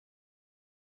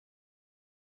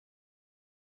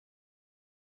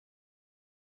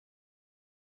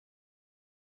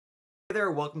Hey there,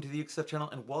 welcome to the UkeStuff channel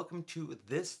and welcome to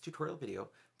this tutorial video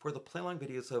for the play-along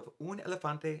videos of Un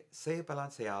Elefante se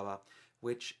Balanceaba,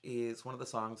 which is one of the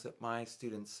songs that my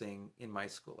students sing in my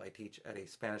school. I teach at a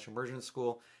Spanish immersion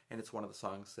school and it's one of the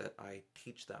songs that I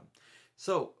teach them.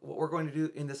 So what we're going to do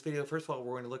in this video, first of all,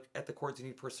 we're going to look at the chords you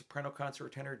need for soprano, concert, or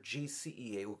tenor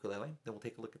GCEA ukulele. Then we'll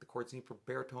take a look at the chords you need for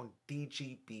baritone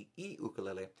DGBE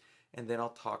ukulele. And then I'll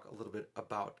talk a little bit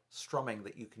about strumming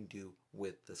that you can do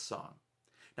with the song.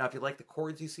 Now, if you like the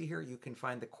chords you see here, you can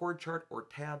find the chord chart or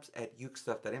tabs at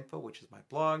UkeStuff.info, which is my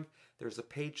blog. There's a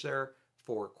page there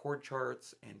for chord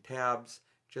charts and tabs.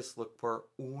 Just look for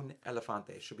Un Elefante.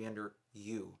 It should be under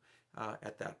U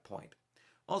at that point.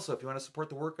 Also, if you want to support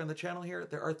the work on the channel here,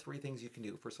 there are three things you can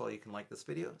do. First of all, you can like this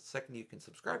video. Second, you can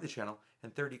subscribe to the channel.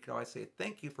 And third, you can always say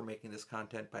thank you for making this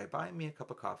content by buying me a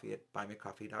cup of coffee at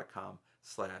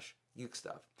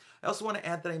buymeacoffee.com/UkeStuff. I also want to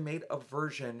add that I made a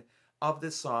version of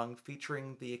this song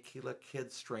featuring the Ukulele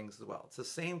Kids strings as well. It's the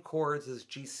same chords as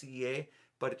GCEA,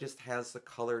 but it just has the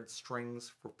colored strings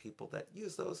for people that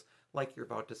use those, like you're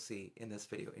about to see in this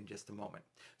video in just a moment.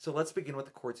 So let's begin with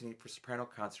the chords you need for soprano,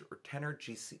 concert, or tenor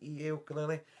GCEA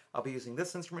ukulele. I'll be using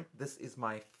this instrument. This is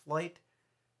my Flight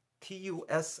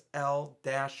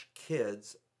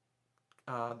TUSL-Kids.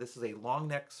 This is a long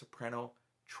neck soprano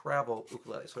travel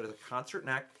ukulele. So it has a concert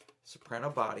neck, soprano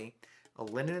body, a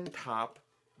linen top,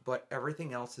 but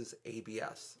everything else is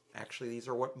ABS. Actually, these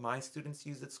are what my students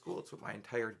use at school. It's what my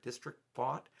entire district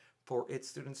bought for its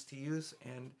students to use.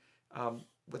 And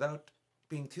without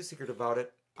being too secret about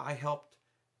it, I helped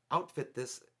outfit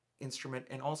this instrument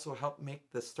and also helped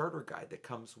make the starter guide that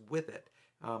comes with it,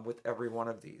 with every one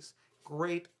of these.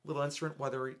 Great little instrument,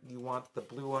 whether you want the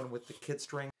blue one with the kid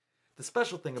string. The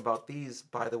special thing about these,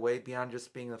 by the way, beyond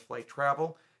just being the flight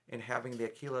travel and having the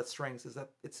Ukulele strings, is that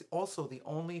it's also the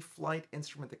only flight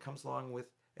instrument that comes along with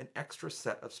an extra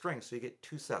set of strings. So you get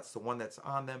two sets, the one that's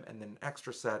on them and then an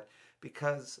extra set,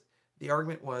 because the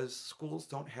argument was schools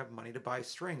don't have money to buy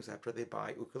strings after they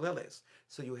buy ukuleles.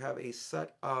 So you have a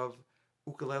set of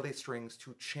ukulele strings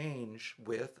to change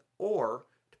with, or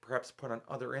to perhaps put on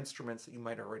other instruments that you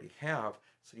might already have,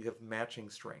 so you have matching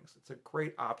strings. It's a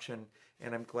great option,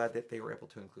 and I'm glad that they were able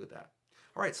to include that.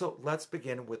 All right, so let's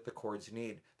begin with the chords you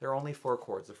need. There are only four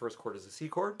chords. The first chord is the C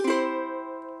chord,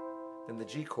 then the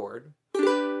G chord,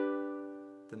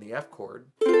 then the F chord,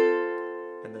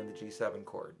 and then the G7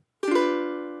 chord.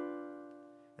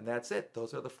 And that's it.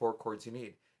 Those are the four chords you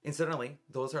need. Incidentally,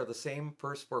 those are the same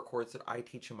first four chords that I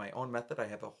teach in my own method. I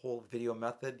have a whole video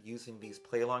method using these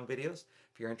play-along videos.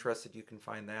 If you're interested, you can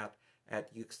find that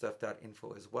at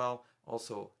UkeStuff.info as well.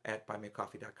 Also at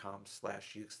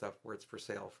buymeacoffee.com/UkeStuff, where it's for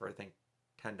sale for, I think,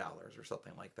 $10 or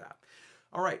something like that.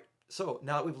 All right, so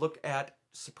now that we've looked at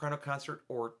soprano, concert,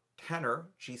 or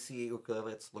tenor GCEA ukulele,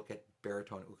 let's look at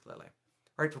baritone ukulele.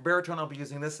 All right, for baritone, I'll be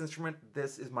using this instrument.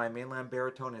 This is my mainland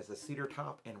baritone. It has a cedar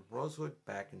top and rosewood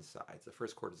back and sides. The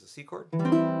first chord is the C chord,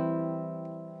 then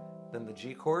the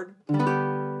G chord,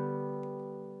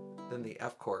 then the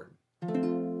F chord.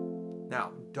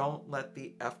 Now, don't let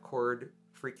the F chord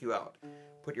freak you out.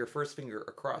 Put your first finger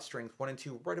across strings 1 and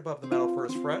 2 right above the metal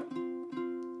first fret.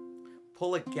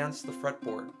 Pull against the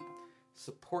fretboard.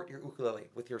 Support your ukulele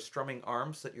with your strumming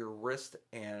arms so that your wrist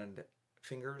and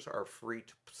fingers are free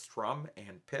to strum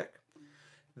and pick.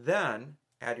 Then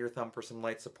add your thumb for some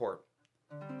light support.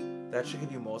 That should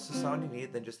give you most of the sound you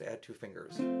need, then just add 2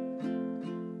 fingers.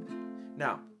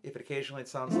 Now, if it occasionally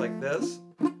sounds like this,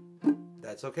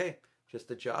 that's okay.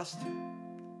 Just adjust,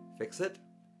 fix it,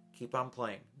 keep on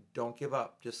playing. Don't give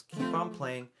up. Just keep on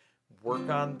playing. Work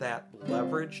on that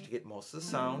leverage to get most of the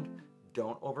sound.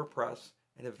 Don't overpress,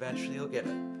 and eventually you'll get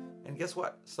it. And guess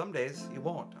what? Some days you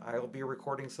won't. I will be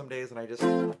recording some days and I just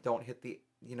don't hit the,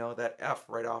 that F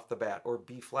right off the bat, or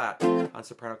B flat on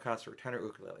soprano, concert, or tenor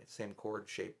ukulele. Same chord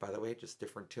shape, by the way, just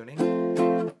different tuning.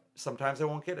 Sometimes I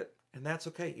won't get it, and that's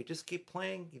okay. You just keep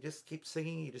playing, you just keep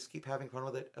singing, you just keep having fun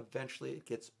with it. Eventually it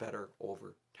gets better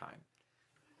over time.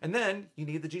 And then you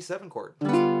need the G7 chord.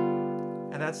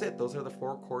 And that's it. Those are the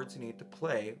 4 chords you need to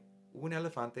play Un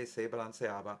Elefante se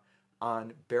Balanceaba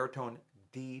on baritone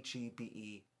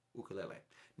DGBE ukulele.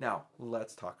 Now,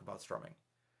 let's talk about strumming.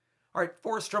 All right,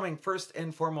 for strumming, first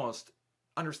and foremost,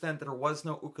 understand that there was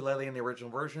no ukulele in the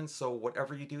original version, so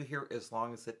whatever you do here, as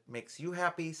long as it makes you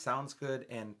happy, sounds good,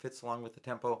 and fits along with the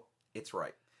tempo, it's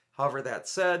right. However, that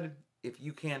said, if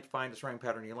you can't find a strumming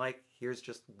pattern you like, here's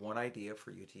just one idea for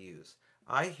you to use.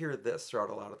 I hear this throughout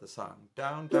a lot of the song.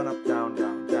 Down, down, up, down,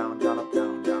 down, down, down, up,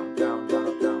 down, down, down, down,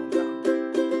 up, down, down.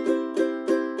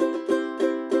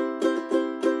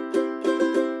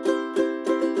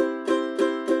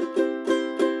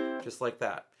 Just like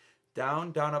that.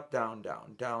 down, down, up, down,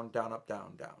 down, down, down, up,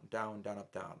 down, down, down, down,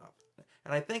 up, down, up.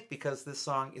 And I think because this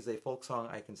song is a folk song,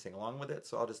 I can sing along with it,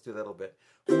 so I'll just do that a little bit.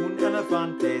 Un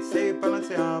elefante se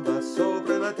balanceaba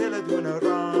sobre la tela de una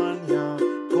araña,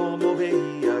 como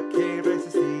veía que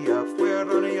resistía,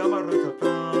 fueron y llamaron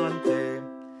Elephante.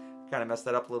 Kind of messed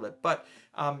that up a little bit, but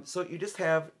so you just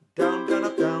have down, down,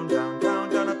 up, down, down, down,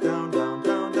 down, up, down, down,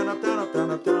 down, down, up, down, up,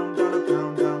 down, up, down, down, up,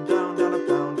 down, down, down, down, up,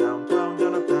 down, down, down,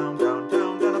 down, up, down, down,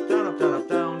 down, down, up, down, up, down, up,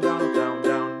 down, down, up, down,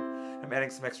 down. I'm adding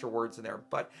some extra words in there,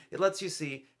 but it lets you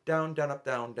see down, down, up,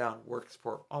 down, down works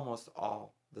for almost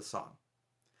all the song.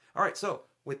 All right, so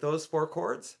with those 4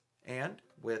 chords and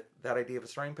with that idea of a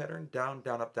strumming pattern, down,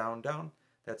 down, up, down, down,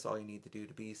 that's all you need to do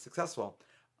to be successful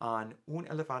on Un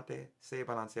Elefante se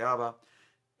Balanceaba,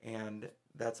 and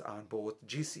that's on both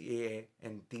GCEA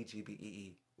and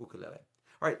DGBE Ukulele.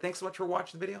 All right, thanks so much for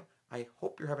watching the video. I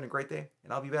hope you're having a great day,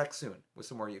 and I'll be back soon with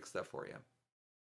some more Uke stuff for you.